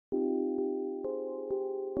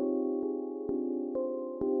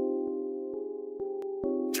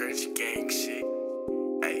shit.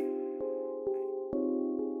 Hey.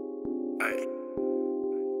 Hey.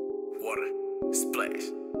 Water. Splash.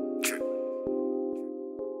 Trip.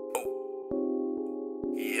 Oh.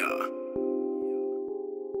 Yeah.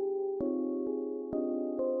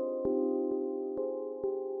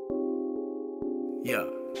 Yeah.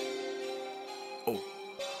 Oh.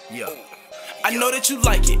 Yeah. I know that you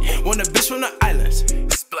like it. Want a bitch from the islands.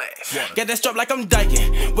 Splash. Yeah. Got that strap like I'm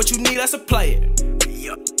diking. What you need, I supply it.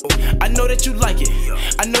 Yeah. Oh. I know that you like it. Yeah.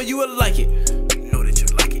 I know you will like it. Know that you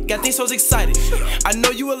like it. Got these hoes excited. Yeah. I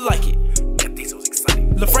know you will like it. Got these hoes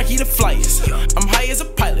excited. Lil' Frankie the flyest. Yeah. I'm high as a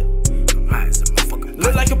pilot. I'm high as a motherfucker.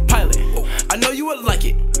 Look like a pilot. Oh. I know you will like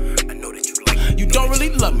it. I know that you like it. You don't really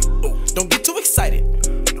love me. Oh. Don't get too excited.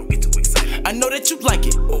 Don't get too excited. I know that you like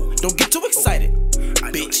it. Oh. Don't get too excited.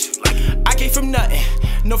 Bitch, I came from nothing,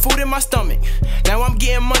 no food in my stomach. Now I'm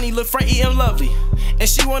getting money, Lil' Frank eating lovely. And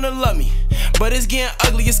she wanna love me, but it's getting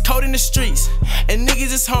ugly, it's cold in the streets. And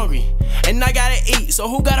niggas is hungry, and I gotta eat, so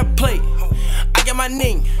who got a plate? I got my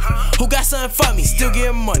ning, who got something for me, still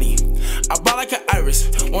getting money. I ball like an iris,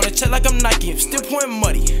 wanna check like I'm Nike, still pouring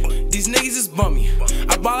muddy. These niggas is bummy,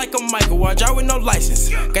 I ball like a Michael, I drive with no license.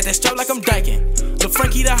 Got that strap like I'm diking, Lil'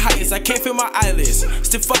 Frankie the highest, I can't feel my eyelids.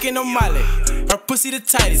 Still fucking on Miley, her pussy the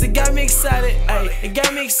tightest. It got me excited, ayy, it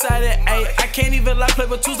got me excited, ayy. I can't even lie, play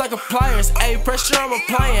with tools like appliance, ayy. Pressure I'm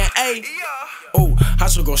applying, ayy. Oh, how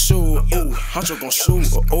you gon' shoot? Oh, how you gon' shoot?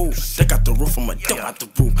 Oh, they got the roof, I'ma dump out the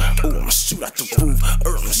roof. Oh, I'ma shoot out the roof.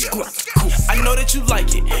 I'ma scoot out the coop. I know that you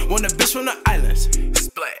like it. Want a bitch from the islands.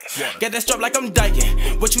 Splash. Got that strap like I'm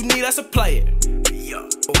diking. What you need, I supply it.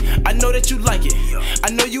 Oh, I know that you like it.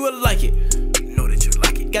 I know you will like it. Know that you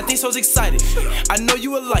like it. Got these hoes excited. I know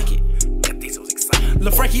you will like it. Got these hoes excited.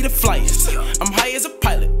 Lil' Frankie the flyest. I'm high as a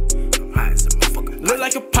pilot. I'm high as a motherfucker. Look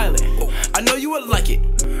like a pilot. I know you will like it.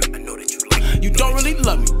 I know that you like it. You don't really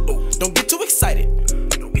love me. Don't get too excited.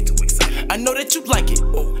 Don't get too excited. I know that you like it.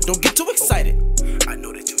 Don't get too excited. I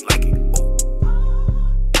know that you